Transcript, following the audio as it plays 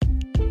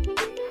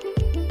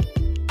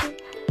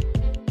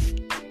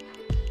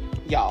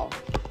y'all,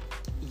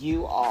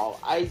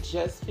 I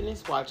just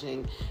finished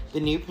watching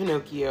the new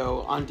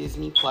Pinocchio on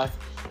Disney Plus.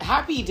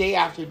 Happy day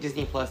after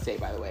Disney Plus Day,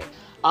 by the way.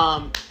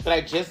 But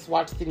I just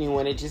watched the new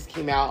one. It just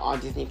came out on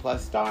Disney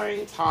Plus,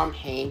 starring Tom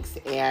Hanks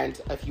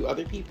and a few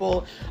other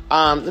people.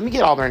 Let me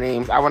get all their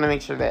names. I want to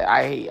make sure that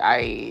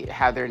I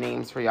have their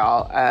names for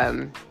y'all.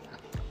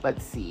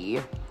 Let's see.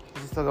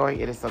 Is it still going?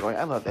 It is still going.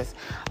 I love this.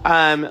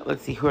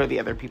 Let's see. Who are the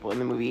other people in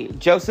the movie?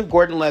 Joseph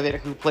Gordon-Levitt,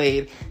 who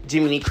played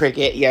Jiminy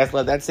Cricket. Yes,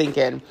 let that sink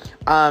in.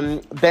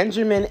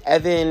 Benjamin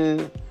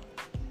Evan,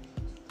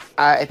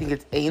 I think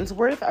it's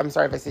Ainsworth. I'm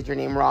sorry if I said your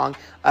name wrong.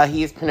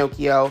 He is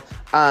Pinocchio.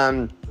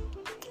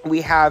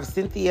 We have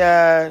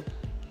Cynthia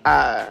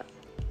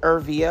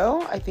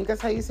Erivo. I think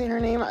that's how you say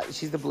her name.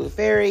 She's the Blue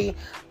Fairy.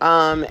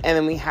 And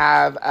then we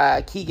have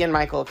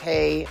Keegan-Michael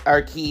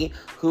Key,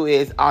 who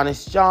is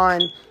Honest John.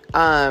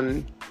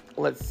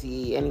 Let's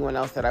see, anyone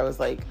else that I was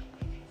like...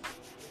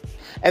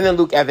 And then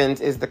Luke Evans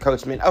is the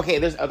coachman. Okay,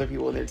 there's other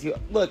people in there too.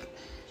 Look,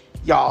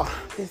 y'all,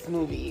 this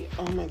movie,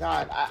 oh my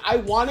God. I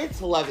wanted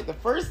to love it.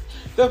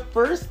 The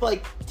first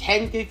like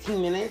 10,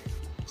 15 minutes,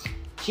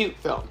 cute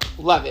film.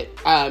 Love it.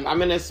 I'm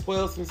going to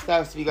spoil some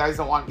stuff, so if you guys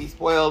don't want to be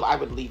spoiled, I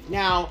would leave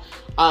now.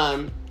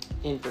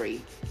 In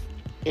 3,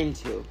 in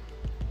 2,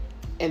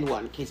 in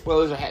 1. Okay,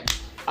 spoilers ahead.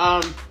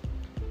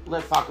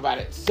 Let's talk about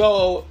it.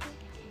 So...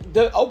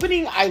 the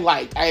opening I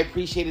liked. I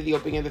appreciated the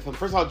opening of the film.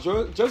 First of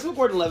all, Joseph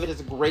Gordon-Levitt does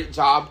a great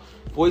job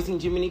voicing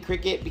Jiminy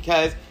Cricket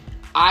because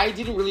I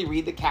didn't really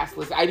read the cast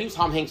list. I knew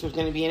Tom Hanks was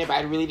going to be in it, but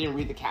I really didn't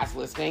read the cast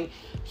listing.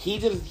 He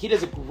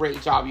does a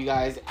great job, you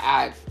guys,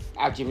 at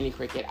Jiminy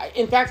Cricket.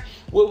 In fact,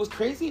 what was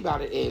crazy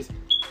about it is,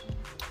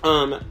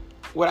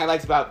 what I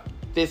liked about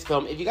this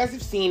film, if you guys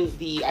have seen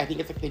I think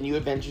it's like the New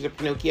Adventures of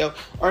Pinocchio,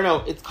 or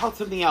no, it's called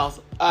something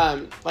else,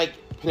 like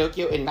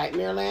Pinocchio in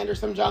Nightmare Land or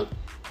some junk.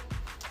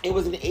 It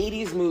was an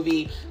 80s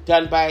movie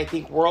done by, I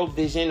think, World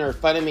Vision or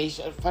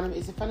Funimation.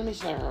 Is it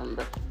Funimation? I don't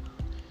remember.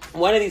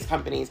 One of these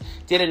companies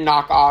did a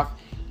knockoff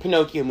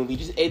Pinocchio movie.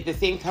 The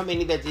same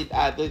company that did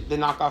the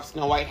knockoff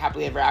Snow White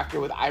Happily Ever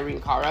After with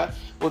Irene Cara.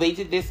 Well, they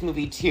did this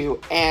movie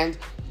too. And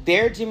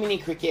their Jiminy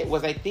Cricket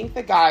was, I think,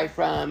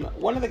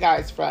 one of the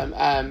guys from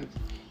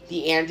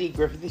the Andy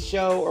Griffith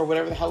Show or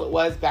whatever the hell it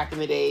was back in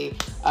the day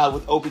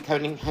with Opie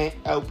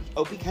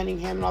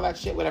Cunningham and all that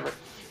shit, whatever.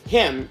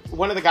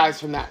 One of the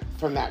guys from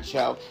that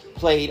show,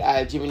 played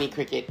Jiminy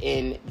Cricket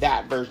in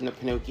that version of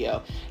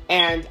Pinocchio.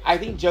 And I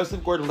think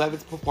Joseph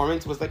Gordon-Levitt's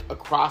performance was like a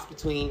cross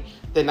between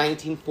the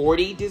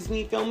 1940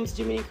 Disney films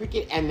Jiminy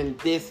Cricket and then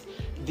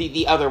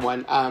the other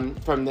one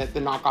from the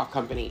knockoff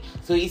company.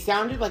 So he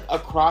sounded like a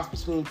cross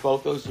between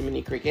both those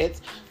Jiminy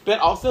Crickets. But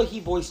also he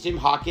voiced Jim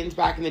Hawkins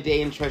back in the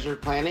day in Treasure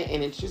Planet,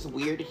 and it's just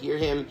weird to hear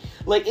him.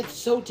 Like, it's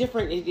so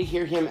different to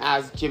hear him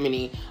as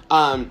Jiminy.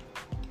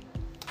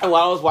 And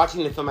while I was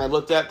watching the film, I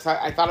looked up because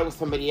I thought it was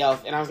somebody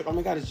else. And I was like, oh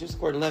my God, it's Joseph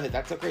Gordon-Levitt.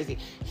 That's so crazy.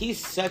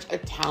 He's such a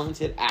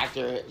talented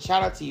actor.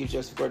 Shout out to you,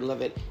 Joseph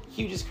Gordon-Levitt.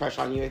 Hugest crush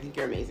on you. I think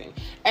you're amazing.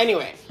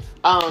 Anyway,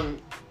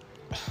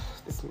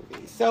 this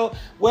movie. So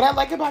what I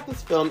like about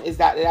this film is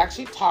that it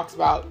actually talks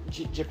about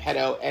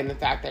Geppetto and the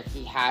fact that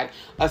he had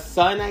a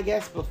son, I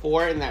guess,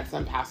 before, and that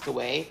son passed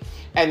away.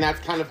 And that's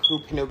kind of who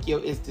Pinocchio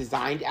is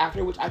designed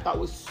after, which I thought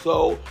was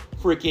so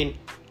freaking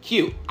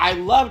cute. I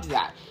loved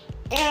that.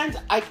 And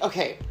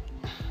okay.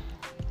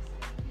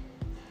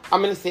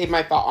 I'm going to save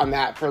my thought on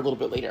that for a little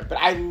bit later. But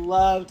I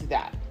loved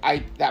that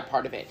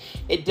part of it.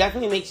 It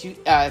definitely makes you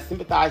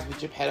sympathize with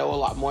Geppetto a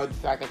lot more. The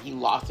fact that he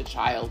lost a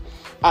child.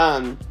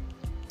 And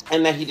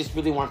that he just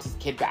really wants his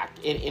kid back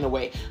in a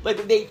way.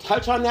 Like, they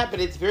touch on that, but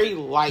it's very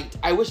light.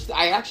 I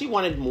actually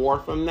wanted more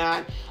from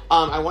that.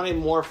 I wanted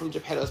more from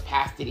Geppetto's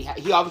past.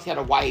 He obviously had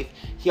a wife.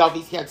 He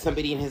obviously had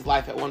somebody in his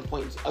life at one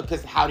point,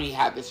 because how did he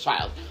have this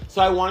child?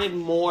 So I wanted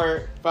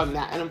more from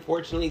that. And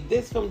unfortunately,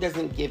 this film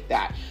doesn't give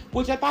that,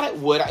 which I thought it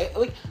would.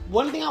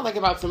 One thing I like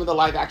about some of the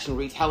live action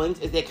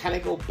retellings is they kind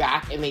of go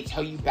back and they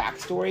tell you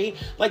backstory.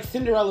 Like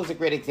Cinderella is a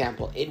great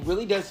example. It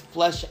really does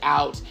flesh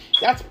out.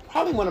 That's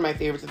probably one of my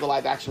favorites of the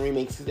live action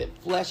remakes, because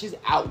it fleshes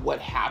out what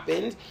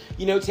happened,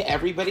 to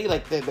everybody.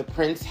 Like the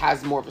prince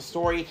has more of a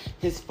story.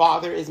 His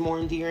father is more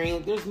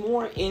endearing. There's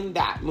more in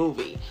that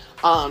movie.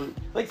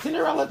 Like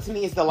Cinderella to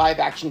me is the live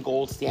action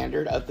gold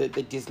standard of the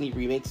Disney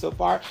remake so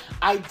far.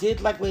 I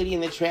did like Lady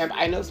and the Tramp.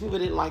 I know some people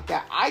didn't like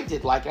that. I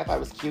did like it. I thought it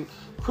was cute.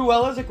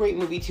 Cruella's a great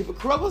movie too, but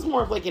Cruella's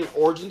more of like an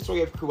origin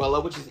story of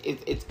Cruella, which is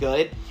it's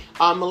good.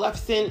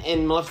 Maleficent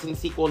and Maleficent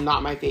sequel,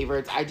 not my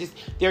favorites.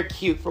 They're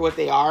cute for what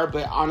they are,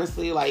 but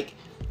honestly, like,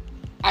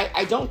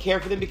 I don't care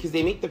for them because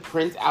they make the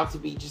prince out to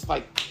be just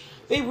like,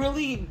 they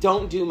really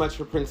don't do much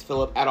for Prince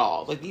Philip at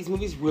all. Like, these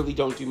movies really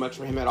don't do much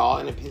for him at all,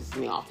 and it pisses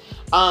me off.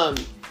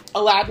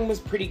 Aladdin was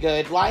pretty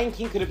good. Lion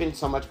King could have been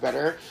so much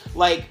better.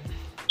 Like,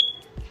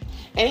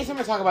 anytime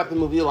I talk about the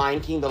movie Lion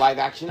King, the live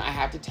action, I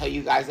have to tell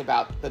you guys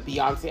about the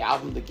Beyonce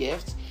album, The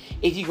Gift.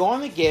 If you go on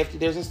The Gift,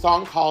 there's a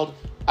song called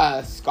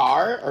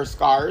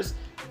Scars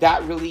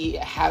that really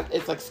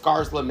it's like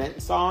Scar's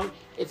lament song.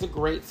 It's a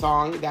great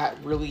song that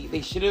really,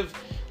 they should have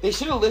they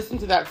should have listened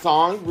to that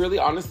song, really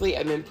honestly,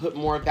 and then put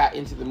more of that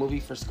into the movie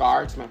for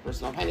Scar, to my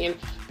personal opinion,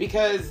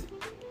 because,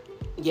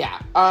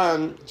 yeah,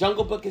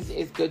 Jungle Book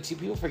is good too.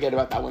 People forget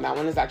about that one. That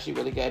one is actually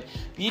really good.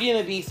 Beauty and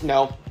the Beast,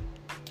 no,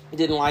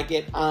 didn't like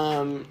it.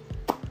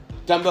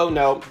 Dumbo,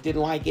 no,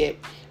 didn't like it.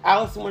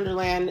 Alice in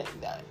Wonderland,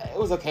 it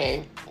was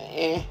okay.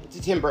 It's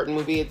a Tim Burton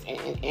movie. It's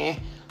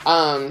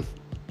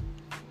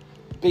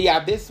but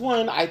yeah, this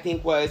one I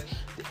think was.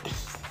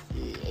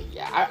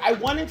 Yeah, I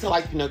wanted to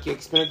like Pinocchio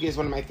because Pinocchio is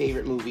one of my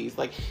favorite movies.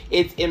 Like,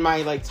 it's in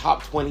my, like,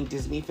 top 20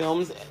 Disney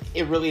films.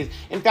 It really is.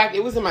 In fact,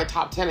 it was in my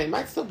top 10. It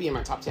might still be in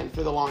my top 10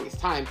 for the longest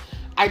time.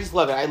 I just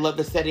love it. I love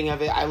the setting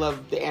of it. I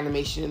love the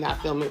animation in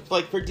that film. It's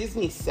like, for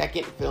Disney's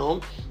second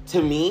film,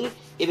 to me,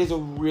 it is a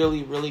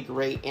really, really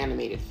great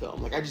animated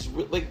film. Like, I just,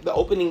 like, the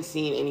opening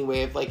scene,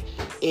 anyway, of, like,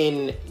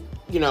 in,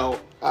 you know,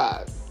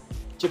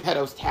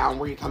 Geppetto's town,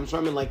 where he comes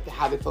from, and, like,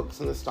 how they focus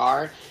on the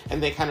star,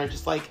 and they kind of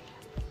just, like,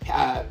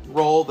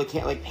 roll the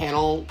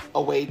panel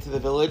away to the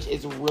village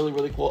is really,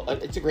 really cool.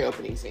 It's a great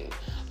opening scene.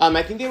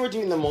 I think they were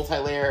doing the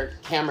multi-layer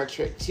camera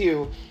trick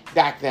too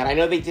back then. I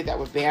know they did that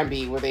with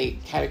Bambi, where they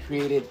kind of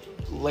created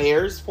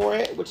layers for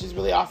it, which is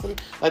really awesome.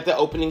 Like the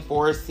opening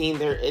forest scene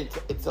there,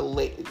 it's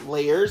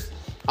layers.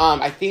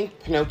 I think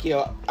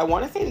Pinocchio, I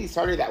want to say they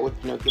started that with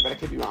Pinocchio, but I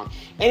could be wrong.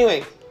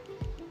 Anyway,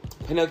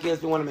 Pinocchio has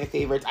been one of my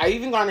favorites. I've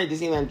even gone to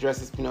Disneyland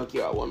dressed as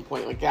Pinocchio at one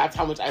point. Like, that's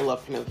how much I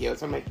love Pinocchio.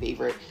 It's one of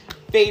my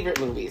favorite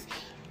movies.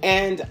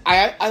 And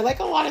I like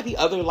a lot of the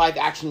other live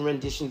action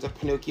renditions of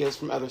Pinocchios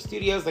from other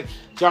studios. Like,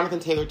 Jonathan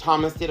Taylor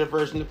Thomas did a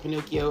version of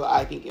Pinocchio.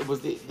 I think it was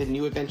the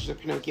New Adventures of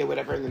Pinocchio,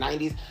 whatever, in the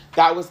 90s.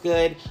 That was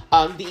good.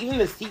 Even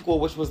the sequel,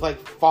 which was like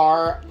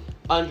far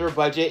under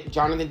budget,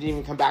 Jonathan didn't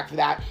even come back for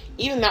that.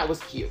 Even that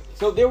was cute.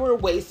 So there were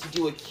ways to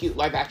do a cute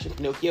live action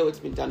Pinocchio. It's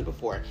been done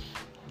before.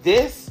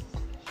 This,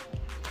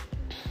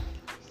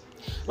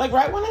 like,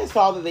 right when I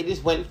saw that they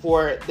just went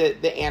for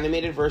the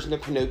animated version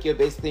of Pinocchio,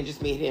 basically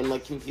just made him,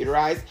 like,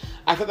 computerized,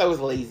 I thought that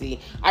was lazy.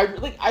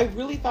 I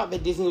really thought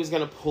that Disney was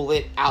going to pull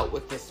it out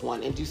with this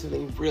one and do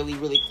something really,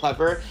 really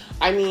clever.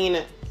 I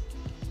mean,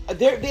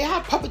 they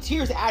have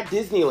puppeteers at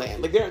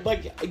Disneyland. Like, they're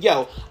like,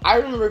 yo, I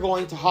remember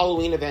going to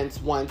Halloween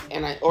events once,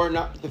 and or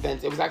not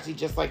events, it was actually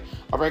just like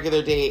a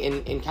regular day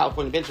in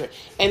California Adventure,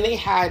 and they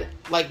had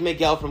like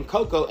Miguel from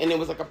Coco, and it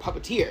was like a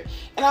puppeteer,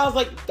 and I was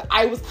like,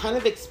 I was kind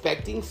of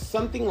expecting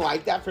something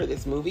like that for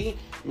this movie.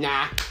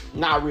 Nah,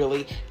 not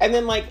really. And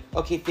then, like,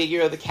 okay,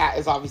 Figaro the cat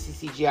is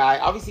obviously CGI.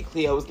 Obviously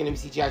Cleo was gonna be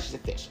CGI. She's a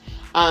fish.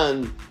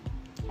 And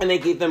they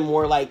gave them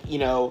more, like, you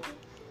know,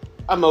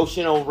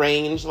 emotional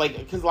range, like,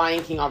 because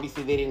Lion King,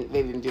 obviously they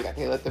didn't do that.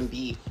 They let them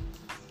be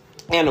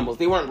animals.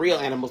 They weren't real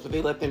animals, but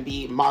they let them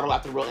be modeled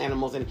after real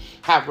animals and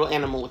have real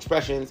animal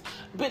expressions.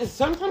 But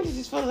sometimes it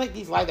just feels like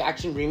these live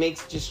action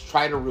remakes just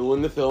try to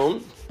ruin the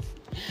film.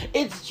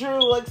 It's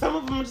true. Like, some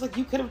of them are just like,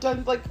 you could have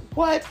done, like,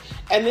 what?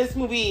 And this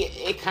movie,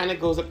 it kind of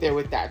goes up there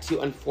with that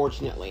too,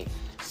 unfortunately.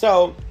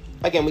 So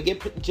again, we get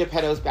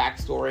Geppetto's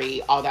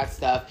backstory, all that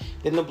stuff.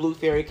 Then the Blue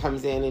Fairy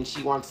comes in and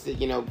she wants to,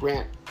 you know,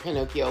 grant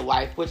Pinocchio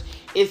life, which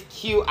is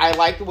cute. I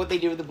like what they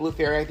did with the Blue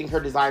Fairy. I think her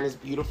design is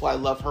beautiful. I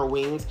love her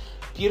wings.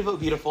 Beautiful,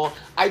 beautiful.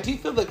 I do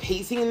feel the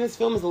pacing in this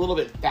film is a little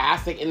bit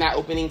fast. Like, in that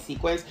opening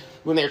sequence,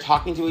 when they're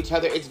talking to each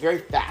other, it's very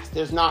fast.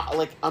 There's not,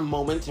 like, a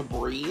moment to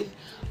breathe.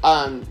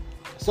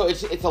 So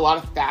it's a lot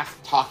of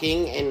fast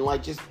talking and,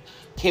 like, just,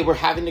 okay, we're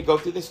having to go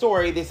through the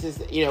story. This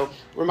is, you know,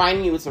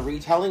 reminding you it's a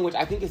retelling, which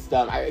I think is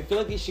dumb. I feel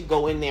like they should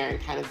go in there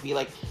and kind of be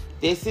like,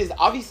 this is,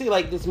 obviously,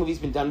 like, this movie's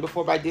been done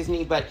before by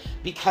Disney, but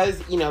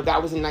because, you know,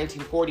 that was in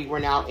 1940, we're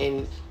now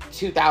in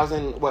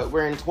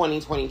we're in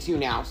 2022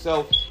 now.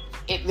 So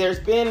there's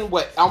been,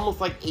 almost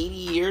like 90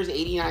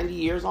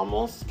 years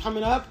almost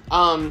coming up,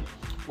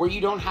 where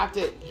you don't have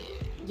to,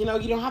 you know,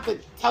 you don't have to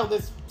tell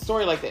this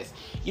story like this.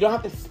 You don't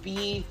have to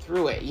speed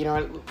through it, you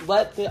know,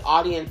 let the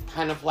audience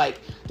kind of, like,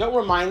 don't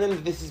remind them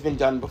that this has been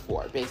done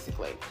before,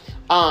 basically.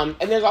 And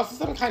there's also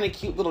some kind of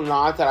cute little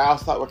nods that I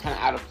also thought were kind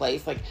of out of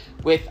place, like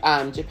with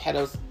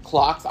Geppetto's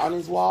clocks on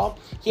his wall.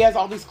 He has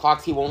all these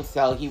clocks he won't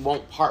sell. He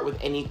won't part with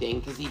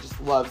anything because he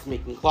just loves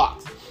making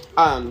clocks,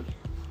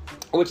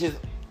 which is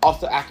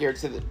also accurate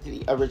to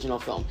the original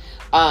film.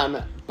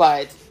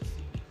 But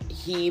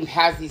he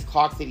has these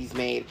clocks that he's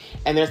made,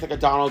 and there's like a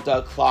Donald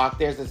Duck clock,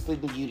 there's a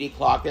Sleeping Beauty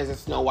clock, there's a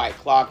Snow White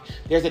clock,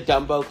 there's a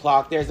Dumbo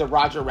clock, there's a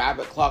Roger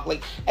Rabbit clock,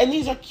 like, and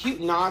these are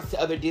cute nods to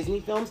other Disney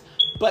films,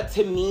 but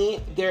to me,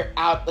 they're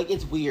out, like,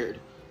 it's weird,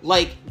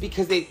 like,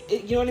 because you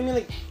know what I mean,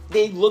 like,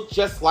 they look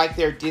just like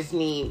their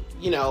Disney,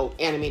 you know,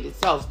 animated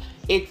selves.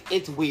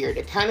 It's weird.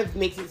 It kind of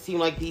makes it seem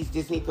like these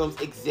Disney films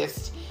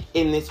exist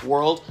in this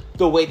world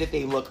the way that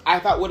they look. I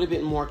thought would have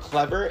been more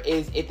clever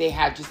is if they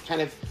had just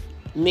kind of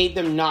made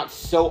them not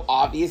so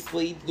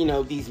obviously, you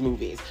know, these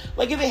movies.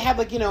 Like, if they had,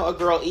 like, you know, a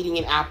girl eating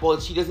an apple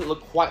and she doesn't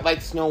look quite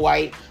like Snow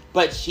White,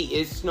 but she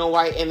is Snow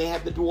White, and they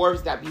have the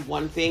dwarves, that'd be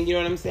one thing, you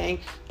know what I'm saying?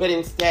 But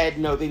instead,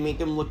 no, they make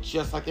them look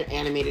just like their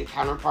animated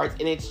counterparts,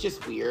 and it's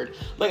just weird.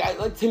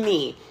 Like to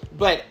me,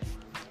 but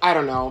I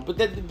don't know. But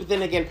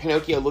then again,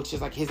 Pinocchio looks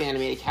just like his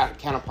animated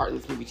counterpart in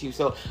this movie too.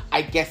 So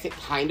I guess it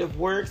kind of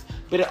works,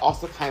 but it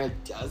also kind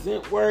of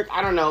doesn't work.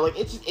 I don't know. Like,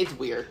 it's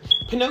weird.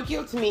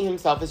 Pinocchio to me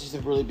himself is just a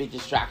really big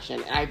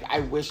distraction. And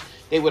I wish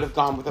they would have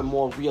gone with a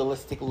more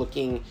realistic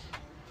looking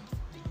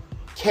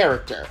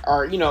character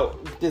or,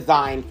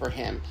 design for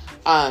him.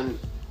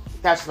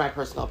 That's just my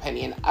personal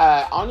opinion.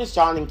 Honest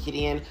John and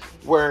Gideon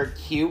were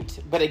cute,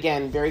 but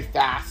again, very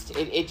fast.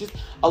 It just,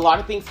 a lot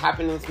of things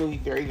happen in this movie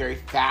very, very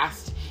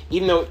fast.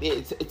 Even though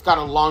it's got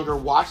a longer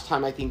watch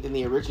time, I think, than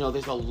the original,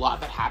 there's a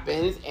lot that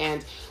happens.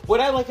 And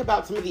what I like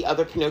about some of the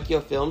other Pinocchio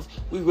films,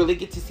 we really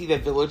get to see the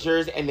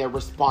villagers and their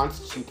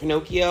response to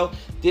Pinocchio.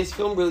 This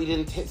film really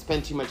didn't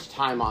spend too much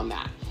time on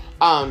that.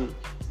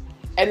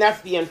 And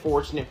that's the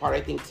unfortunate part,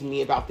 I think, to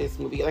me about this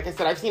movie. Like I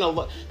said,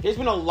 there's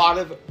been a lot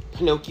of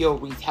Pinocchio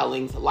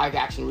retellings, live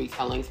action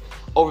retellings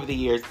over the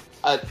years.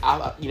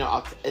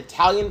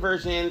 Italian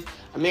versions,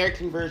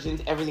 American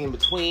versions, everything in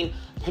between.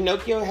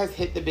 Pinocchio has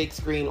hit the big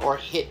screen or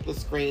hit the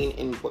screen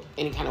in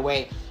any kind of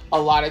way a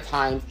lot of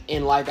times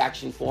in live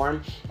action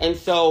form. And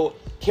so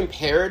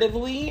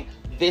comparatively,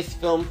 this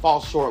film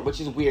falls short, which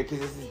is weird because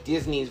this is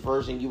Disney's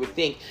version, you would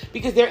think,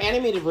 because their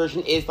animated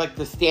version is like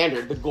the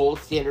gold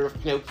standard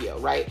of Pinocchio,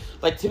 right?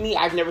 Like, to me,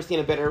 I've never seen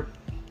a better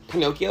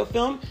Pinocchio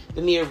film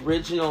than the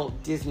original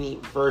Disney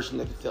version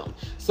of the film.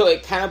 So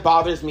it kind of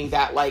bothers me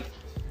that, like,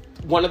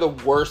 one of the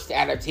worst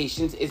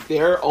adaptations is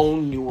their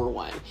own newer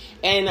one.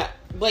 And,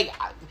 like,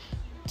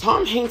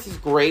 Tom Hanks is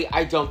great.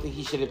 I don't think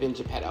he should have been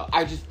Geppetto.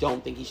 I just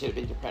don't think he should have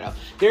been Geppetto.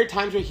 There are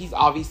times where he's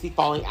obviously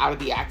falling out of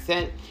the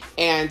accent,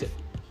 and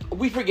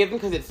we forgive him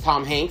because it's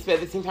Tom Hanks, but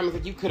at the same time, it's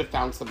like, you could have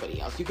found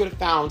somebody else. You could have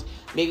found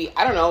maybe,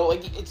 I don't know,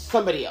 like, it's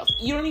somebody else.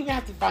 You don't even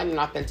have to find an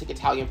authentic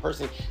Italian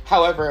person.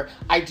 However,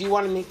 I do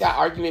want to make that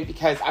argument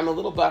because I'm a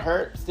little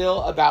butthurt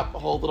still about the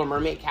whole Little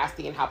Mermaid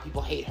casting and how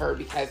people hate her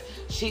because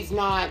she's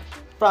not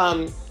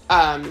from,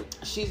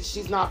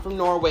 she's not from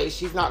Norway.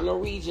 She's not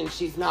Norwegian.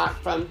 She's not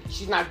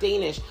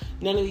Danish.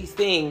 None of these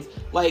things,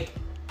 like,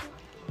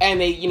 and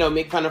they,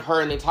 make fun of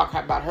her and they talk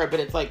about her, but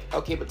it's like,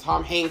 okay, but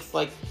Tom Hanks,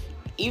 like,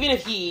 even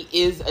if he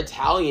is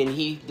Italian,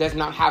 he does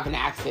not have an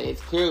accent. It's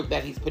clear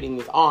that he's putting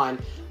this on,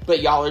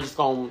 but y'all are just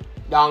y'all ain't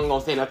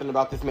gonna say nothing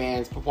about this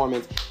man's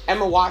performance.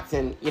 Emma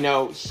Watson,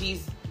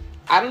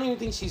 I don't even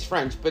think she's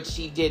French, but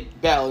she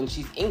did Belle, and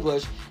she's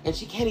English, and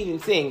she can't even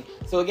sing.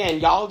 So again,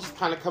 y'all just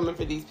kind of coming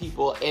for these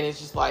people, and it's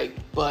just like,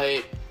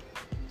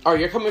 or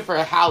you're coming for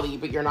Haley,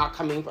 but you're not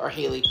coming for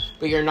Haley,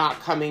 but you're not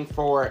coming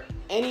for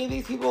any of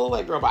these people,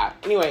 like, robot.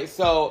 Anyway,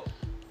 so,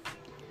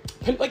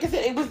 like I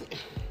said, it was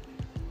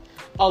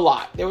a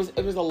lot. It was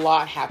a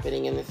lot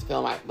happening in this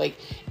film.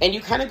 And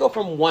you kind of go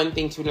from one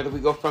thing to another. We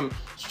go from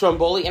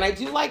Stromboli, and I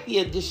do like the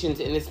additions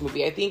in this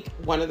movie. I think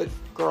one of the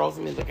girls,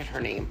 let me look at her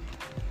name.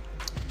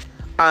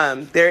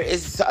 There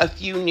is a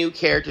few new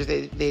characters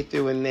they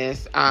threw in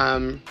this.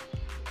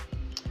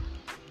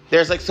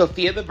 There's like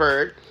Sophia the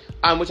Bird,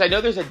 which I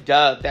know there's a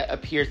dove that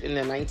appears in the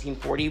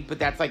 1940, but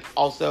that's like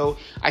also,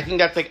 I think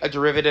that's like a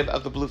derivative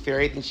of the Blue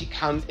Fairy. I think she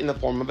comes in the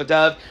form of a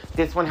dove.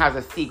 This one has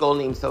a seagull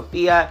named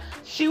Sophia.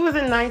 She was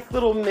a nice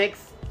little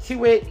mix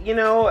to it,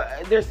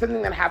 there's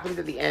something that happens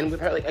at the end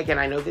with her. Like, again,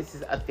 I know this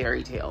is a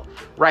fairy tale,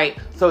 right?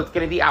 So it's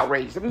going to be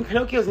outrageous. I mean,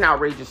 Pinocchio's an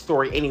outrageous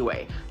story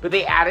anyway, but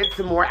they added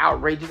some more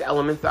outrageous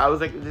elements. So I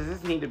was like, does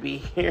this need to be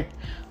here?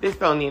 This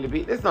don't need to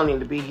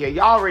be here.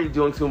 Y'all already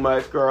doing too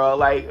much, girl.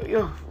 Like,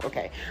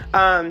 okay.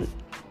 Let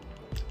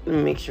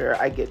me make sure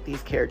I get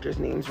these characters'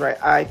 names right.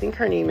 I think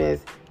her name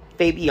is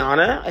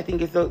Fabiana. I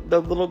think it's the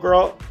little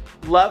girl.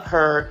 Love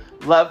her.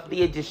 Love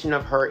the addition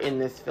of her in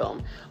this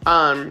film.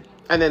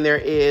 And then there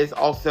is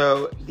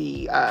also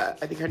I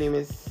think her name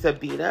is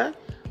Sabina.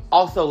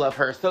 Also love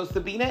her. So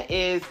Sabina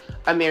is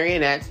a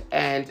marionette,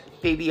 and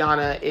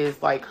Fabiana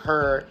is like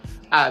her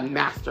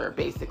master,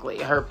 basically,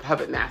 her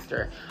puppet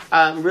master.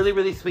 Really,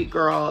 really sweet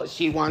girl.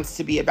 She wants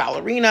to be a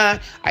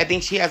ballerina. I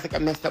think she has like a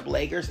messed up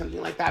leg or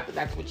something like that, but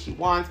that's what she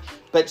wants.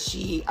 But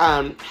she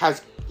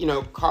has, I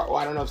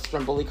don't know if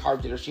Stromboli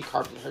carved it or she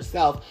carved it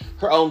herself,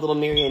 her own little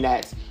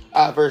marionette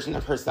version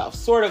of herself,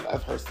 sort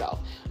of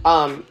herself.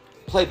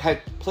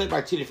 Played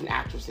by two different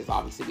actresses,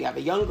 obviously. We have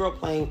a young girl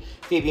playing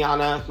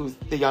Fabiana, who's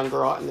the young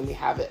girl, and then we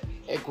have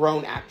a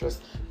grown actress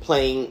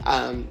playing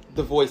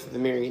the voice of the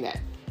marionette.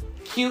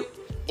 Cute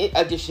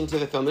addition to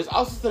the film. There's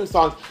also some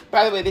songs.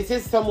 By the way, this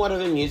is somewhat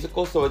of a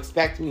musical, so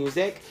expect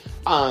music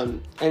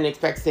and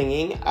expect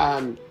singing.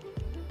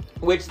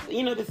 Which,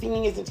 the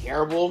singing isn't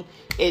terrible.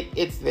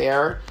 It's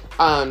there.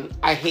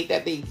 I hate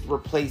that they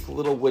replaced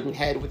Little Wooden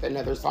Head with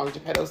another song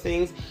Geppetto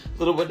sings.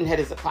 Little Wooden Head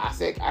is a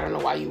classic. I don't know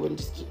why you wouldn't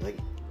just keep,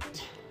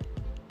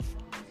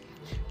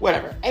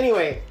 whatever.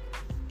 Anyway,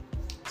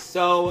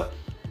 so,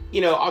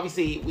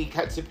 obviously we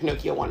cut to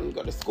Pinocchio wanting to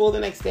go to school the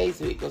next day,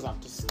 so he goes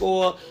off to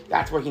school.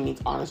 That's where he meets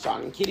Honest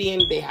John and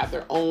Gideon. They have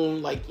their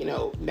own,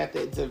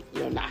 methods of,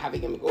 not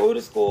having him go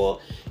to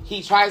school.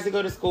 He tries to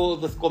go to school.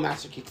 The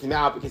schoolmaster kicks him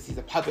out because he's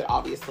a puppet,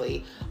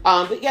 obviously.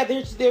 But yeah,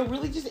 there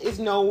really just is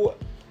no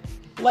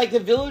like, the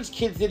village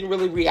kids didn't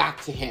really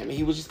react to him.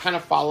 He was just kind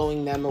of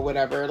following them or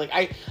whatever.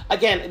 Like,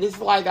 again, this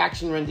is a live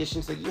action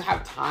rendition, so you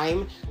have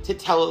time to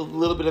tell a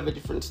little bit of a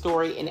different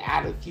story and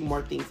add a few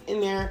more things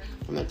in there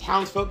from the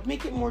townsfolk,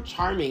 make it more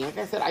charming. Like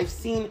I said, I've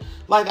seen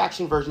live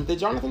action versions. The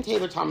Jonathan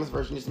Taylor Thomas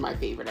version is my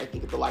favorite, I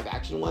think, of the live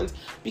action ones,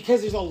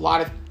 because there's a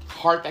lot of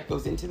heart that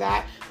goes into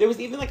that. There was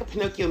even like a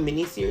Pinocchio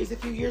miniseries a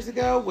few years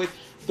ago with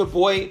the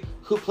boy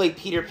who played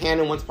Peter Pan,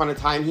 and Once Upon a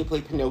Time he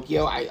played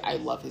Pinocchio. I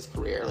love his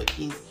career. Like,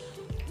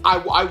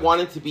 I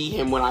wanted to be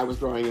him when I was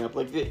growing up.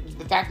 Like,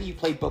 the fact that you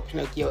played both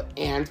Pinocchio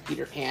and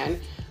Peter Pan,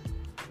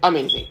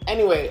 amazing.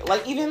 Anyway,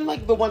 like, even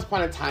like the Once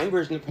Upon a Time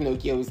version of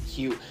Pinocchio is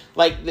cute.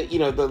 Like, the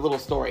little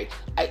story.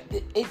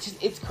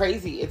 It's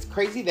crazy. It's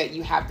crazy that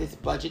you have this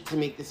budget to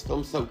make this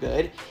film so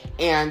good,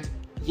 and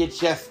you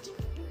just.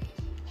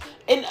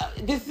 And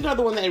this is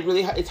another one that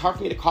it's hard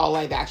for me to call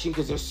live action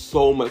because there's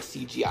so much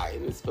CGI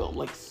in this film.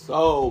 Like,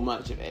 so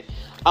much of it.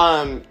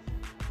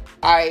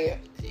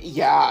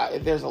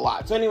 There's a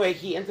lot. So anyway,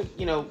 he ends up,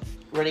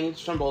 running into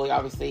Stromboli,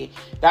 obviously.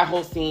 That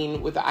whole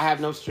scene with the I Have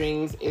No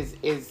Strings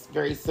is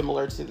very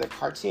similar to the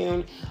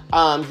cartoon.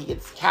 He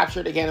gets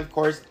captured again, of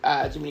course.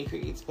 Jiminy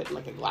Cricket gets put in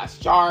like a glass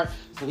jar,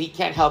 so he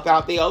can't help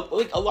out. They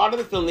like a lot of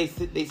the film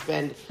they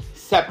spend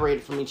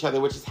separated from each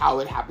other, which is how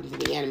it happens in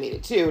the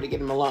animated too, to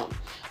get him alone.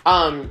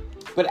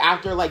 But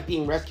after like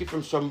being rescued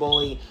from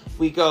Stromboli,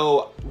 we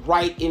go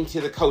right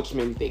into the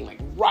Coachman thing,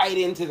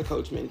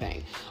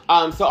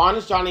 So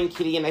Honest John and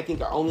Kitty, and I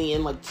think are only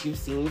in like 2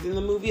 scenes in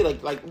the movie,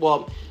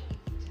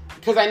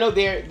 because I know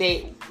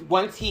they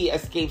once he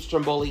escapes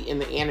Stromboli in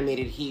the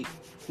animated, he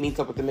meets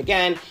up with them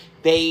again.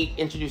 They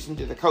introduce him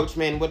to the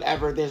Coachman,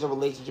 whatever. There's a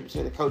relationship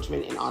between the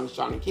Coachman and Honest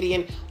John and Kitty,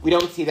 and we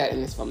don't see that in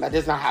this film. That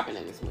does not happen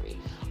in this movie.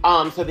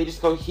 So we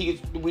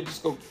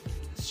just go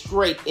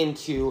straight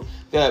into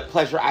the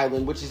Pleasure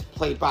Island, which is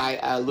played by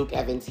Luke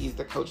Evans. He's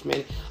the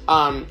Coachman.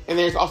 And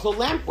there's also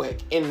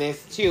Lampwick in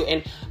this too.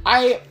 And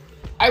I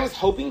was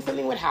hoping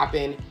something would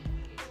happen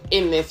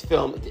in this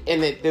film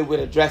and that they would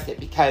address it,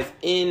 because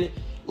in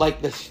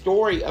like the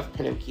story of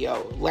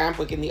Pinocchio,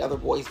 Lampwick and the other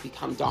boys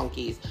become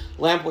donkeys.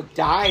 Lampwick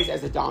dies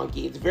as a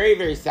donkey. It's very,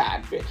 very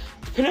sad.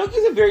 Pinocchio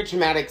is a very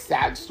traumatic,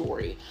 sad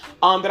story.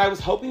 But I was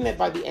hoping that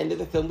by the end of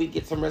the film, we'd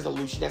get some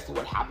resolution as to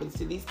what happens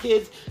to these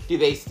kids. Do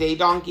they stay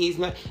donkeys?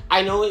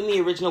 I know in the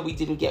original we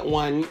didn't get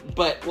one,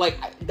 but like,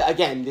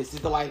 again, this is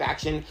the live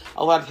action.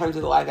 A lot of times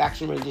in the live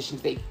action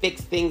renditions, they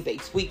fix things, they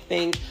tweak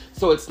things,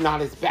 so it's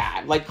not as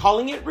bad. Like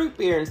calling it root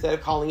beer instead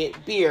of calling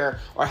it beer,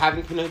 or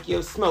having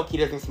Pinocchio smoke. He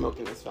doesn't smoke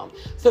in this film.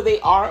 So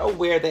they are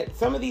aware that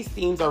some of these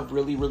themes are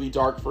really, really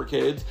dark for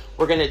kids.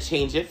 We're going to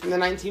change it from the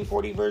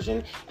 1940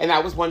 version. And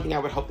that was one thing I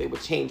would hope they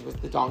would change, was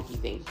the donkey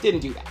thing. Didn't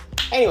do that.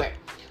 Anyway,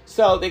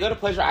 so they go to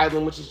Pleasure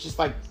Island, which is just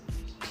like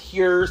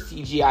pure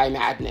CGI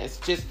madness.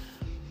 Just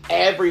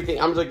everything.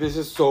 I'm just like, this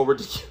is so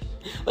ridiculous.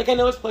 Like, I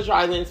know it's Pleasure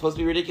Island, it's supposed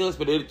to be ridiculous,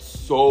 but it's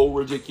so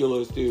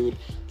ridiculous, dude.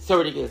 So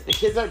ridiculous. The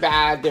kids are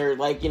bad. They're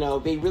like,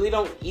 they really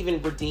don't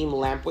even redeem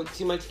Lampwick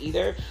too much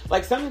either.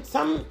 Like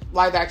some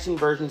live action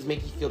versions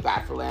make you feel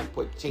bad for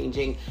Lampwick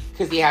changing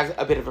because he has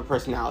a bit of a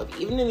personality,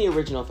 even in the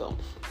original film.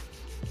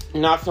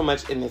 Not so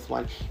much in this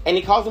one. And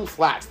he calls him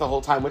Slats the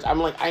whole time, which I'm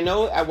like, I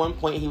know at one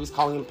point he was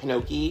calling him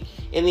Pinocchio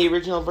in the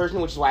original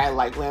version, which is why I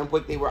like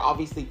Lampwick. They were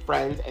obviously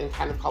friends and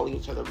kind of calling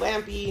each other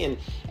Lampy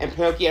and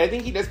Pinocchio. I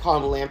think he does call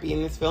him Lampy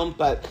in this film,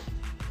 but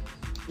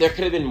there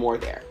could have been more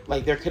there.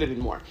 Like, there could have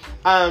been more.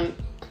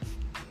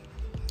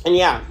 And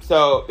yeah,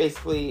 so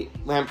basically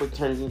Lampwick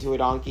turns into a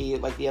donkey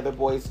like the other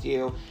boys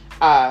do,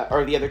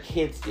 or the other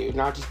kids do,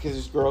 not just because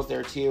there's girls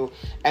there too,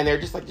 and they're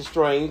just like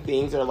destroying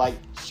things, or like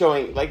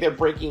showing, like they're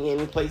breaking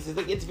in places.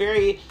 Like, it's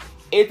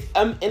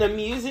an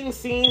amusing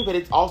scene, but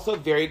it's also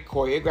very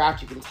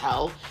choreographed, you can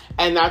tell.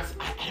 And that's,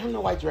 I don't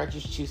know why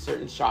directors choose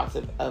certain shots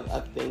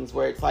of things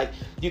where it's like,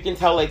 you can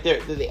tell like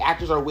the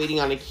actors are waiting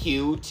on a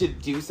cue to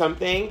do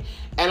something.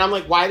 And I'm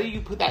like, why do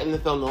you put that in the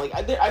film? Like,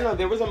 I know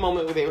there was a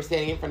moment where they were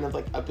standing in front of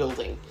like a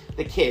building,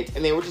 the kids,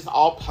 and they were just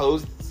all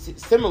posed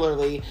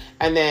similarly.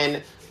 And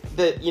then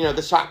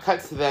the shot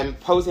cuts to them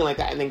posing like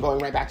that and then going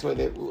right back to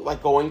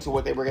going to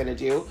what they were going to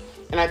do.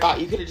 And I thought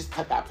you could have just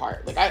cut that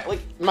part.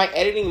 My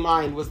editing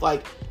mind was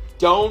like,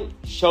 don't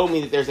show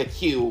me that there's a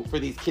cue for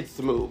these kids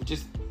to move.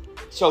 Just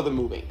show them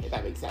moving, if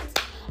that makes sense.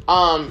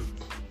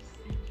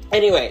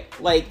 Anyway,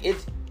 like,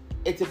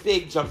 it's a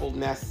big jumbled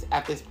mess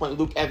at this point.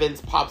 Luke Evans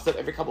pops up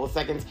every couple of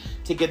seconds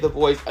to give the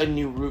boys a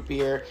new root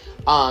beer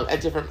at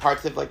different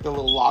parts of like the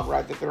little log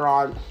ride that they're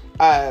on.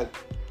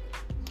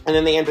 And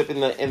then they end up they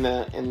end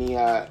up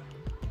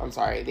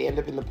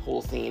in the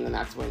pool scene, and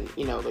that's when,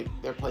 like,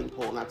 they're playing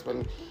pool, and that's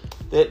when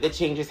the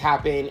changes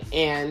happen,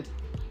 and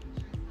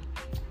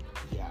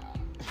yeah,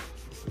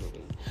 this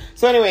movie.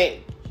 So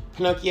anyway,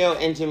 Pinocchio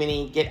and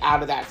Jiminy get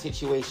out of that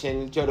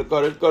situation. Go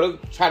to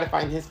try to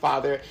find his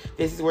father.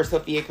 This is where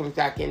Sophia comes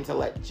back in to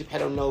let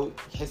Geppetto know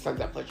his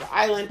son's at Pleasure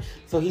Island.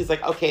 So he's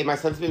like, okay, my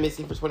son's been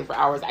missing for 24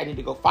 hours. I need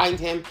to go find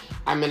him.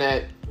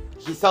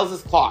 He sells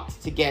his clocks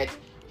to get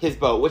his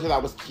boat, which I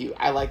thought was cute.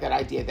 I like that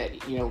idea that,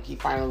 he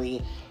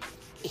finally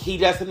he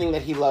does something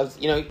that he loves.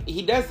 You know,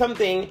 he gives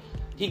something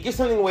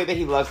away that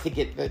he loves to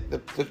get the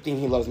thing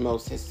he loves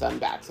most, his son,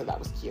 back. So that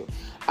was cute.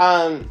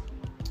 And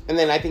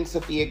then I think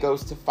Sophia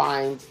goes to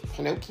find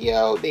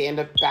Pinocchio. They end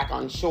up back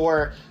on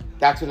shore.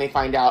 That's when they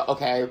find out,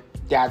 okay,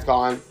 Dad's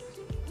gone.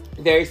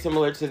 Very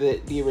similar to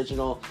the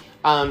original.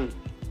 And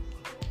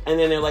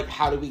then they're like,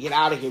 how do we get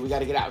out of here? We got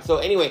to get out. So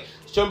anyway,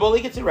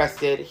 Stromboli gets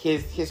arrested.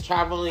 His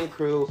traveling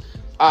crew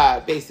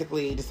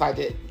basically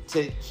decided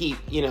to keep,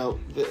 you know,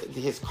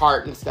 his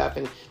cart and stuff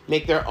and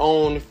make their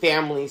own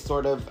family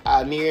sort of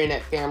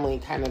marionette family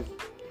kind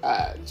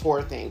of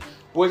tour thing,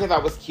 which I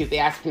thought was cute. They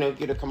asked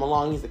Pinocchio to come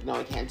along. He's like, no,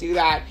 I can't do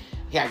that.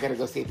 Yeah, I gotta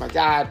go save my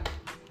dad.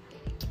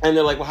 And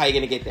they're like, well, how are you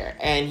gonna get there?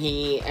 And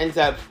he ends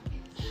up,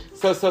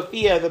 so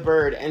Sophia, the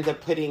bird, ends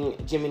up putting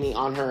Jiminy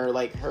on her,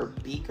 like, her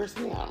beak or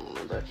something. I don't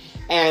remember.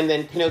 And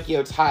then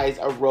Pinocchio ties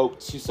a rope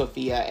to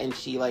Sophia, and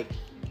she, like,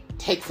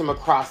 takes him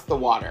across the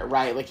water,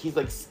 right? Like, he's,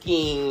 like,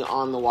 skiing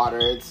on the water.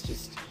 It's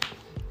just,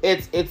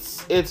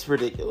 it's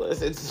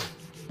ridiculous.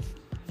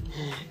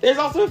 There's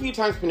also a few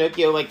times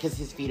Pinocchio, like, because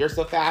his feet are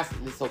so fast,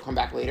 this will come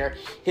back later,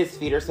 his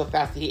feet are so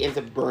fast that he ends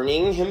up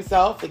burning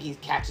himself. Like, he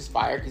catches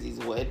fire because he's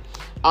wood.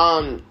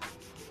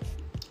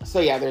 So,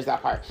 yeah, there's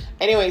that part.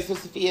 Anyway, so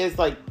Sophia's,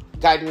 like,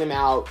 guiding them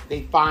out.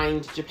 They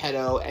find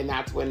Geppetto, and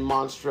that's when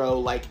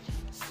Monstro, like,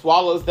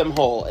 swallows them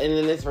whole. And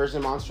in this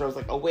version, Monstro's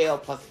like a whale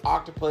plus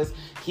octopus.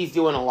 He's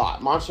doing a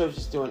lot. Monstro's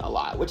just doing a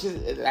lot,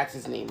 that's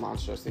his name,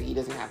 Monstro. So he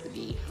doesn't have to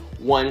be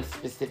one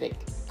specific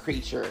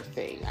creature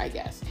thing, I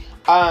guess.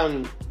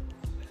 And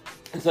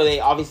so they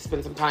obviously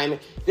spend some time.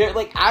 They're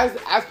like, as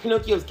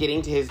Pinocchio's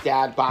getting to his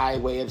dad by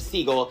way of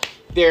seagull,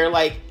 they're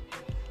like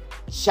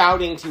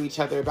shouting to each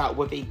other about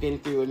what they've been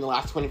through in the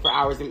last 24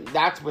 hours. And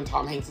that's when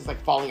Tom Hanks is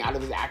like falling out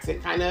of his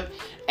accent kind of.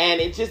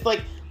 And it's just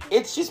like,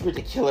 it's just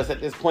ridiculous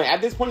at this point.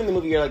 At this point in the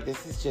movie, you're like,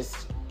 this is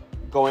just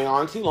going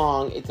on too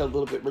long. It's a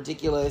little bit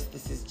ridiculous.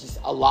 This is just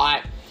a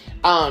lot.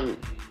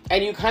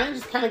 And you kind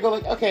of go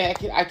like, okay,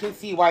 I can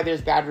see why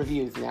there's bad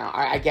reviews now.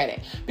 I get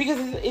it. Because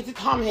it's a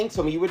Tom Hanks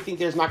film. You would think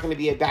there's not going to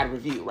be a bad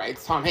review, right?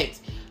 It's Tom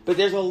Hanks. But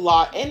there's a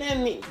lot.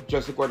 And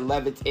Joseph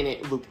Gordon-Levitt's in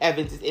it. Luke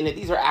Evans is in it.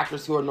 These are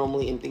actors who are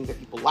normally in things that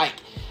people like.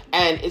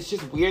 And it's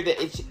just weird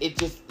that it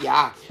just,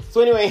 yeah.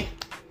 So anyway,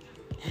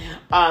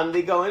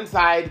 they go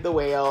inside the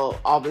whale.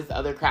 All this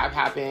other crap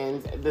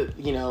happens.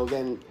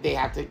 Then they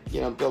have to,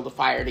 build a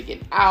fire to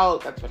get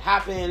out. That's what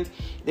happens.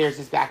 There's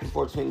this back and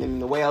forth between them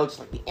and the whale, just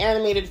like the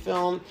animated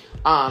film.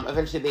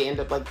 Eventually they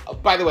end up like,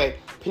 by the way,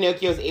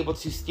 Pinocchio is able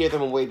to steer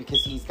them away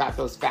because he's got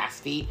those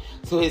fast feet.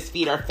 So his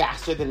feet are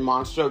faster than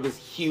Monstro, this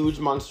huge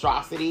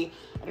monstrosity.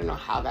 I don't know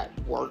how that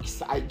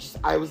works.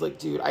 I was like,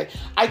 dude, I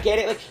get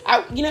it. Like,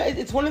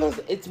 it's one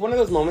of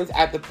those moments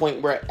at the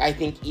point where I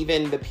think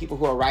even the people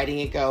who are writing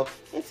it go,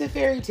 it's a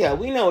fairy tale.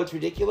 We know it's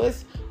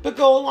ridiculous, but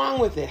go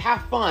along with it.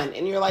 Have fun.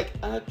 And you're like,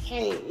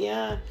 okay,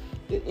 yeah,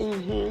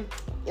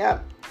 yeah,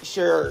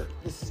 sure,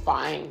 this is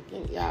fine.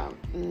 Yeah,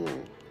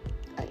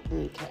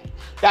 okay.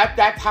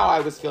 That's how I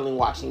was feeling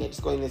watching it.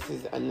 Just going, this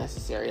is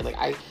unnecessary. Like,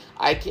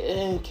 I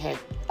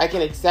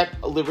can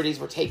accept liberties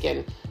were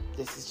taken.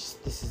 This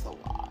is a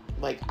lot.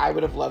 Like, I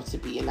would have loved to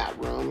be in that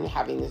room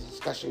having this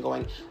discussion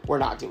going, we're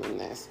not doing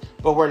this,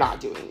 but we're not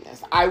doing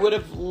this. I would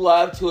have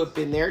loved to have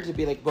been there to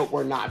be like, but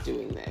we're not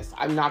doing this.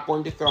 I'm not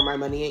going to throw my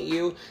money at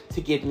you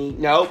to give me,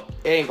 nope,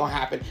 it ain't gonna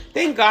happen.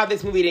 Thank God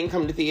this movie didn't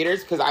come to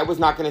theaters, because I was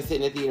not going to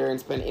sit in a theater and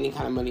spend any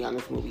kind of money on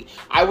this movie.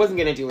 I wasn't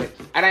going to do it.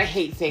 And I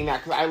hate saying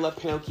that because I love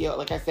Pinocchio.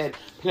 Like I said,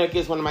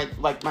 Pinocchio is one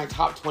of my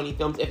top 20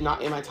 films, if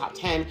not in my top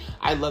 10.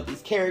 I love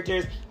these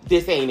characters.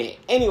 This ain't it.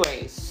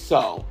 Anyway,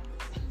 so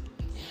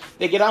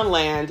they get on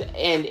land,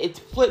 and it's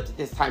flipped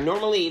this time.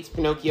 Normally, it's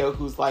Pinocchio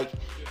who's, like,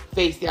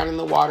 face down in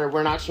the water.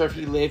 We're not sure if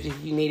he lived, if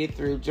he made it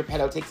through.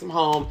 Geppetto takes him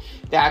home.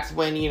 That's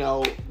when,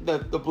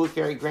 the Blue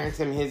Fairy grants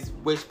him his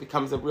wish,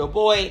 becomes a real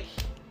boy.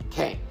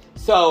 Okay.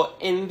 So,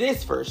 in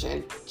this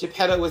version,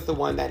 Geppetto is the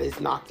one that is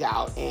knocked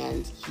out,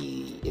 and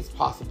he is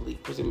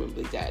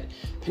presumably dead.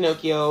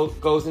 Pinocchio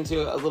goes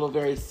into a little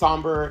very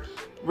somber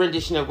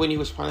rendition of When You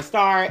Wish Upon a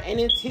Star, and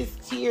it's his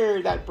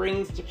tear that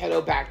brings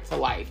Geppetto back to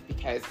life,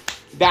 because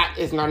that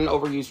is not an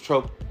overused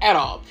trope at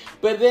all.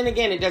 But then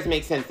again, it does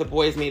make sense. The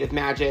boy is made of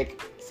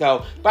magic.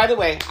 So, by the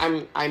way,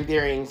 I'm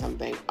burying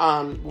something.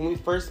 When we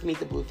first meet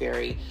the Blue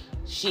Fairy,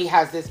 she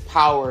has this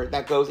power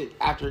that goes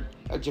after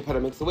Geppetto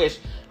makes a wish.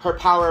 Her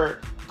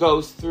power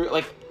goes through,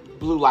 like,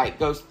 blue light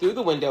goes through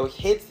the window,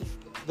 hits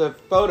the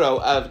photo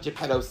of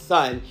Geppetto's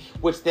son,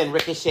 which then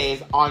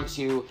ricochets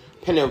onto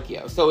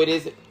Pinocchio. So it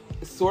is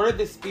sort of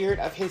the spirit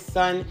of his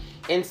son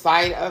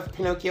inside of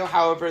Pinocchio.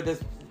 However,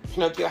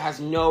 Pinocchio has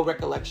no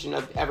recollection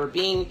of ever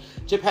being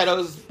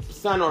Geppetto's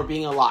son or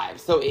being alive.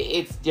 So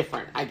it's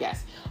different, I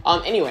guess.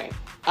 Anyway,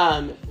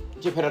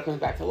 Geppetto comes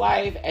back to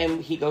life,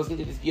 and he goes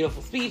into this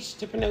beautiful speech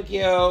to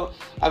Pinocchio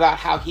about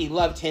how he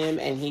loved him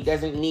and he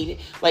doesn't need,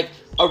 like,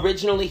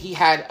 originally he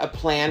had a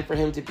plan for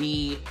him to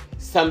be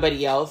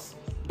somebody else,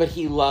 but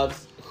he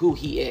loves who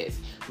he is.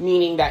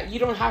 Meaning that you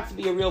don't have to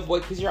be a real boy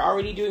because you're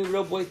already doing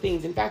real boy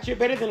things. In fact, you're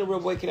better than a real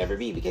boy could ever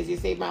be because you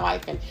saved my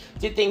life and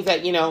did things that,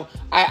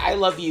 I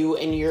love you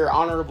and you're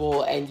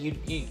honorable and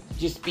you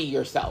just be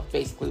yourself,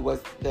 basically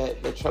was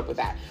the trope of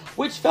that.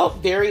 Which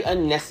felt very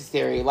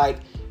unnecessary. Like,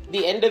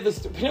 the end of this,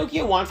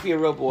 Pinocchio wants to be a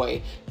real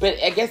boy, but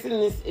I guess in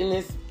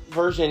this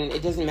version,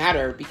 it doesn't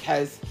matter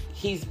because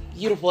he's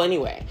beautiful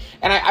anyway.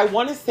 And I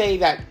want to say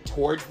that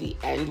towards the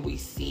end, we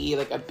see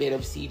like a bit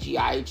of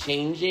CGI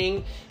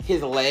changing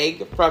his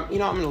leg from, I'm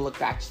going to look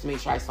back just to make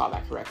sure I saw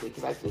that correctly,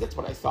 because I think that's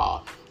what I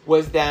saw,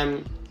 was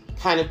them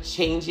kind of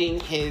changing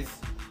his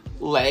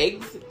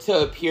legs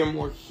to appear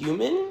more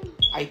human.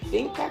 I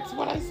think that's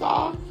what I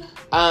saw.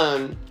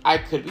 I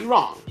could be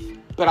wrong,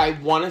 but I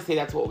want to say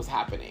that's what was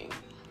happening.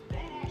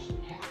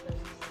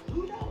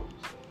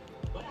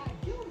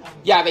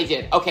 Yeah, they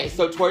did. Okay,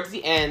 so towards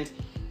the end,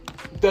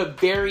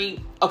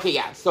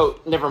 so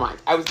never mind.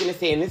 I was going to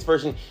say in this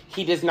version,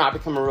 he does not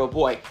become a real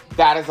boy.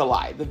 That is a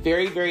lie. The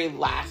very, very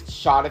last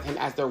shot of him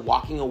as they're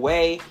walking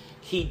away,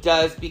 he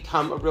does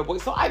become a real boy.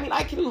 So, I mean,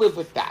 I can live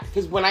with that.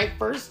 Because when I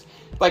first,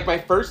 my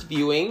first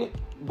viewing,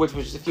 which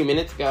was just a few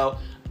minutes ago,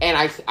 and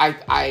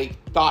I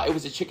thought it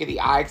was a trick of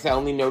the eye because I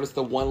only noticed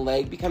the one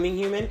leg becoming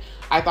human.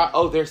 I thought,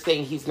 oh, they're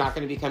saying he's not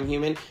going to become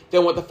human.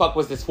 Then what the fuck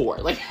was this for?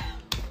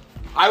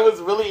 I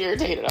was really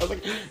irritated. I was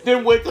like,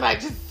 then what did I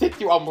just sit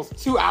through almost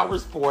 2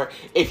 hours for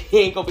if he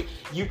ain't gonna be,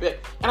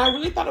 and I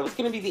really thought it was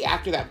gonna be the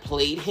actor that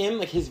played him,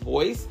 like his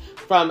voice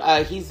from,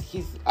 he's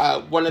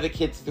one of the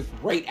kids, the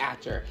great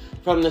actor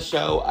from the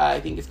show,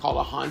 I think it's called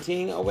A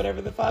Haunting or whatever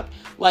the fuck,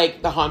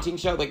 like the Haunting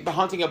show, like The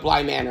Haunting of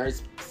Bly Manor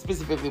is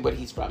specifically what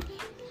he's from.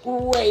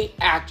 Great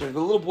actor. The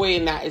little boy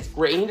in that is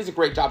great. He does a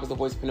great job as the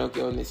voice of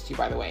Pinocchio in this too,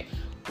 by the way.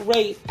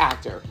 Great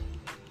actor.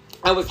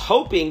 I was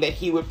hoping that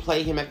he would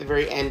play him at the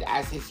very end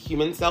as his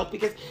human self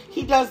because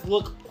he does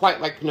look quite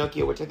like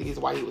Pinocchio, which I think is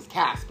why he was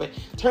cast. But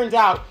turns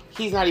out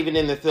he's not even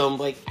in the film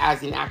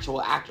as an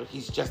actual actor.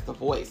 He's just the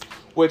voice,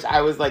 which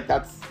I was like,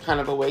 that's kind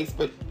of a waste,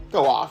 but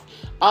go off.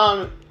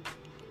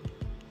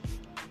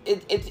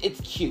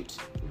 It's cute.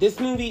 This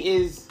movie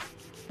is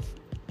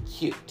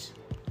cute.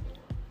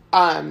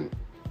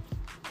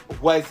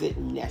 Was it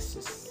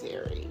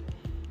necessary?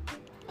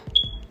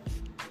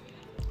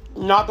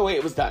 Not the way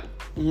it was done.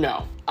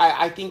 No.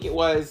 I think it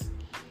was...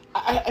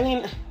 I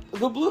mean,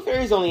 the Blue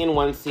Fairy's only in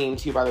one scene,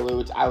 too, by the way,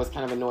 which I was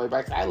kind of annoyed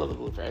by, because I love the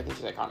Blue Fairy. I think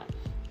she's iconic.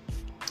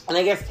 And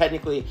I guess,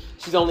 technically,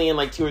 she's only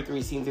in, 2 or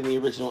 3 scenes in the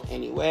original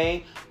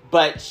anyway,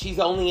 but she's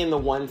only in the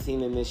one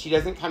scene in this. She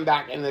doesn't come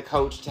back in the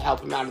coach to help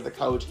him out of the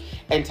coach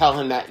and tell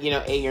him that,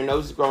 hey, your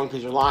nose is growing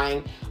because you're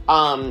lying.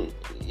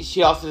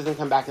 She also doesn't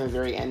come back in the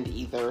very end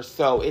either,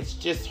 so it's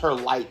just her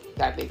light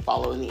that they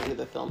follow in the end of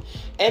the film.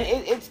 And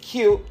it's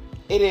cute.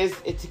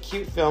 It's a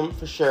cute film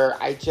for sure.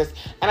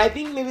 And I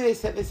think maybe they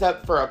set this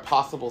up for a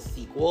possible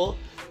sequel.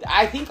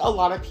 I think a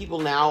lot of people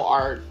now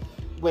are,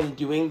 when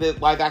doing the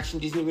live action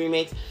Disney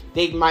remakes,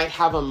 they might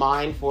have a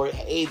mind for,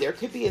 hey, there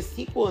could be a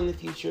sequel in the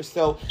future,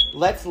 so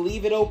let's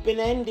leave it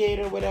open-ended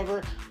or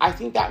whatever. I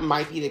think that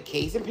might be the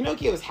case. And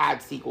Pinocchio's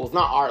had sequels,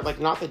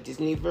 not the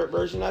Disney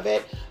version of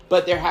it,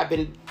 but there have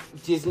been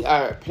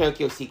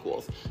Pinocchio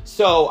sequels.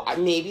 So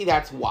maybe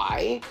that's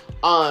why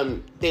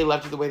they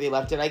left it the way they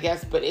left it, I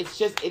guess. But it's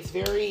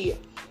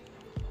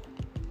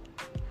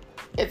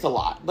a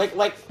lot.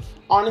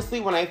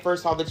 Honestly, when I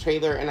first saw the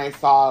trailer and I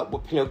saw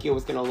what Pinocchio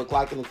was going to look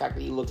like and the fact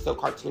that he looked so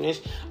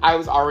cartoonish, I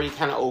was already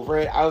kind of over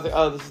it. I was like,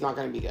 oh, this is not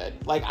going to be good.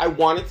 I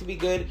want it to be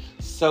good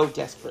so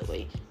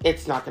desperately.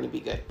 It's not going to be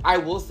good. I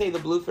will say the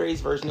Blue Fairy's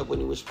version of When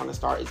You Wish Upon a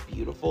Star is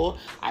beautiful.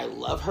 I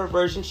love her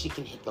version. She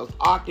can hit those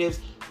octaves.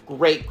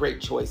 Great,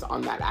 great choice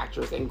on that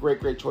actress and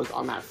great, great choice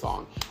on that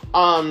song.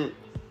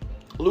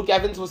 Luke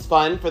Evans was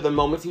fun for the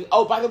moments.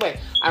 Oh, by the way,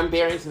 I'm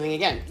bearing something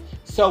again.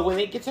 So when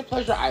they get to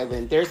Pleasure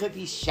Island, there's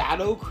these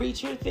shadow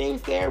creature things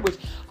there, which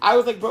I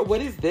was like, bro, what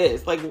is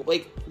this?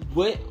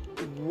 What,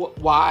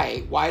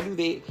 why do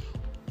they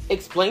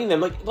explain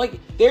them?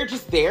 They're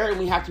just there and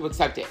we have to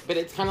accept it. But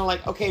it's kind of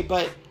like, okay,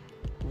 but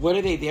what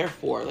are they there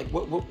for?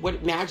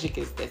 What magic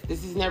is this?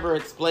 This is never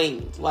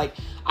explained.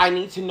 I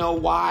need to know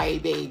why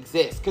they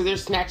exist. Because they're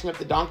snatching up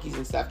the donkeys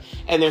and stuff.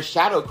 And they're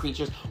shadow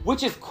creatures,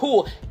 which is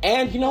cool.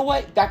 And you know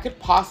what? That could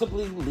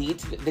possibly lead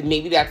to...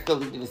 maybe that's the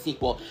lead to the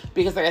sequel.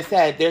 Because like I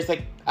said, there's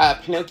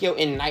Pinocchio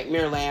in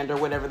Nightmare Land or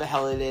whatever the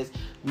hell it is.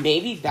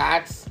 Maybe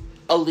that's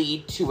a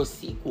lead to a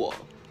sequel.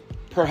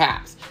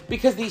 Perhaps.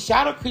 Because these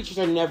shadow creatures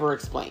are never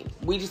explained.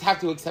 We just have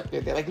to accept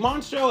they're there.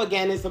 Monstro,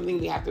 again, is something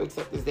we have to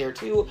accept is there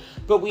too.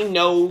 But we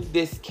know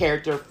this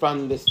character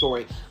from this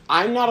story.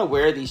 I'm not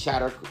aware of these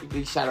shadow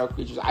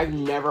creatures. I've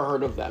never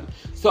heard of them.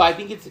 So I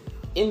think it's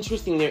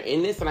interesting they're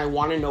in this, and I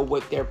want to know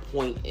what their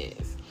point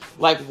is.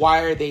 Why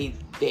are they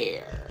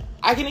there?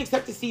 I can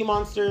accept the sea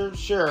monster,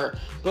 sure.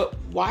 But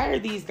why are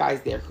these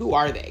guys there? Who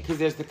are they? Because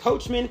there's the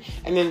coachman,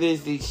 and then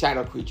there's these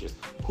shadow creatures.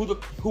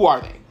 Who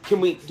are they? Do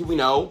we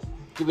know?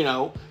 Do we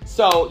know?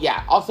 So,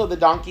 yeah. Also, the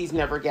donkeys we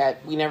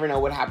never know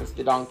what happens to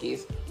the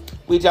donkeys.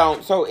 We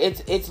don't. So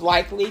it's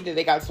likely that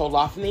they got sold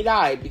off and they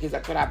died, because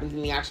that's what happens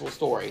in the actual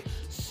story.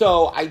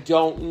 So I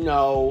don't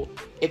know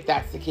if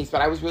that's the case,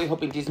 but I was really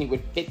hoping Disney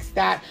would fix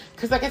that.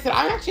 Because like I said,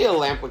 I'm actually a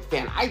Lampwick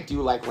fan. I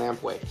do like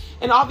Lampwick.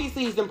 And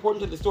obviously he's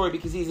important to the story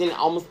because he's in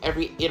almost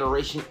every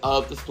iteration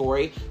of the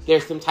story.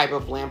 There's some type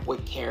of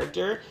Lampwick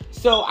character.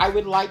 So I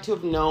would like to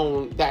have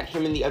known that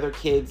him and the other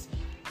kids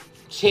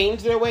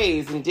changed their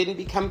ways and didn't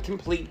become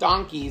complete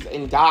donkeys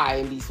and die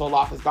and be sold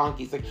off as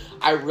donkeys. Like,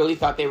 I really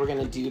thought they were going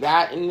to do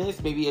that in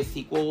this. Maybe a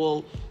sequel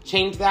will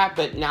change that,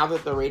 but now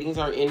that the ratings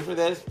are in for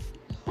this,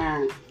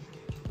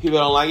 people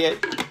don't like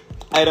it.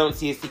 I don't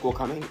see a sequel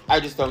coming. I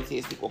just don't see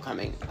a sequel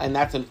coming, and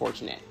that's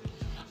unfortunate.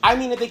 I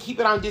mean, if they keep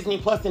it on Disney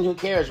Plus, then who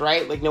cares,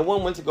 right? Like, no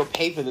one went to go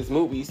pay for this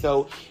movie.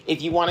 So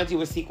if you want to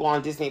do a sequel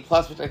on Disney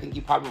Plus, which I think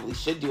you probably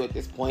should do at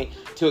this point,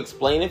 to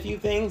explain a few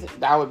things,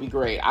 that would be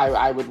great.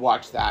 I would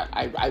watch that.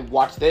 I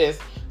watched this,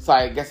 so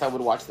I guess I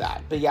would watch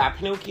that. But yeah,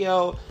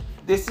 Pinocchio,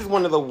 this is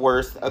one of the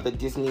worst of the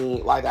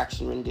Disney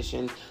live-action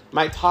renditions.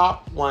 My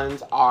top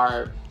ones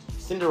are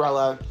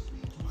Cinderella,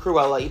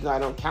 Cruella, even though I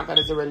don't count that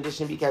as a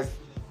rendition because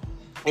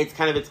it's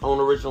kind of its own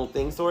original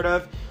thing, sort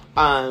of.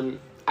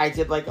 I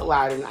did like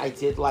Aladdin. I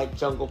did like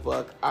Jungle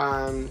Book.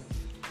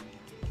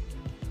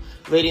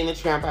 Lady and the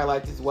Tramp I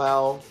liked as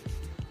well.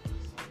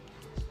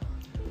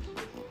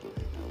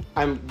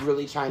 I'm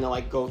really trying to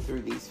like go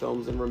through these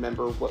films and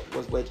remember what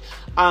was which.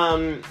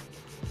 I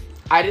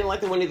didn't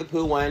like the Winnie the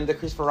Pooh one, the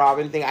Christopher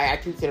Robin thing. I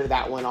consider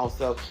that one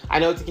also. I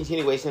know it's a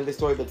continuation of the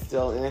story, but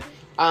still.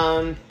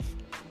 I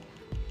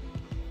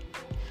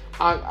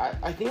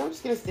think I'm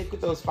just going to stick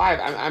with those 5.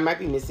 I might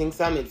be missing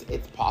some.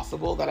 It's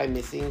possible that I'm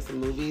missing some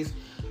movies.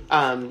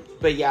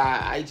 But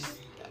yeah,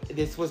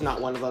 this was not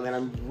one of them, and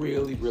I'm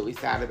really, really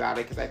sad about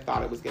it because I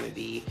thought it was going to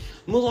be.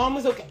 Mulan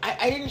was okay.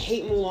 I didn't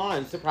hate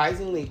Mulan.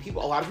 Surprisingly, a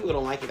lot of people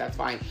don't like it. That's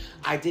fine.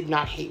 I did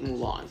not hate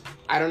Mulan.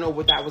 I don't know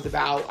what that was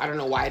about. I don't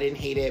know why I didn't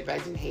hate it, but I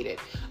didn't hate it.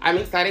 I'm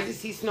excited to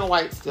see Snow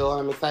White still,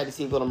 and I'm excited to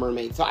see Little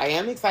Mermaid. So I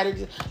am excited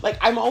to, like,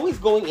 I'm always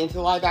going into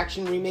live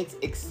action remakes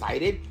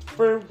excited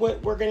for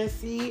what we're going to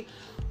see,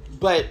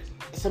 but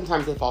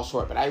sometimes they fall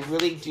short. But I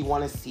really do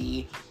want to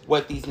see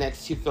what these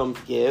next 2 films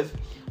give.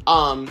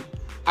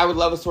 I would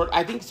love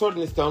I think Sword in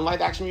the Stone live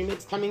action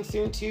remake's coming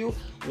soon too.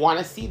 Want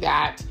to see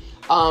that.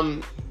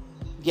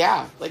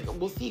 Yeah, like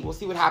we'll see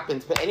what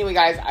happens. But anyway,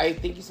 guys, I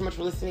thank you so much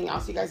for listening. I'll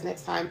see you guys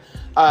next time.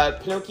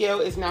 Pinocchio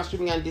is now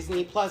streaming on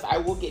Disney Plus. I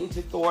will get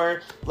into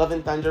Thor: Love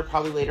and Thunder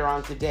probably later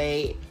on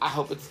today. I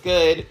hope it's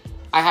good.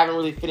 I haven't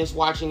really finished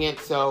watching it,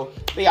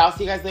 but yeah, I'll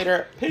see you guys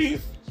later.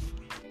 Peace.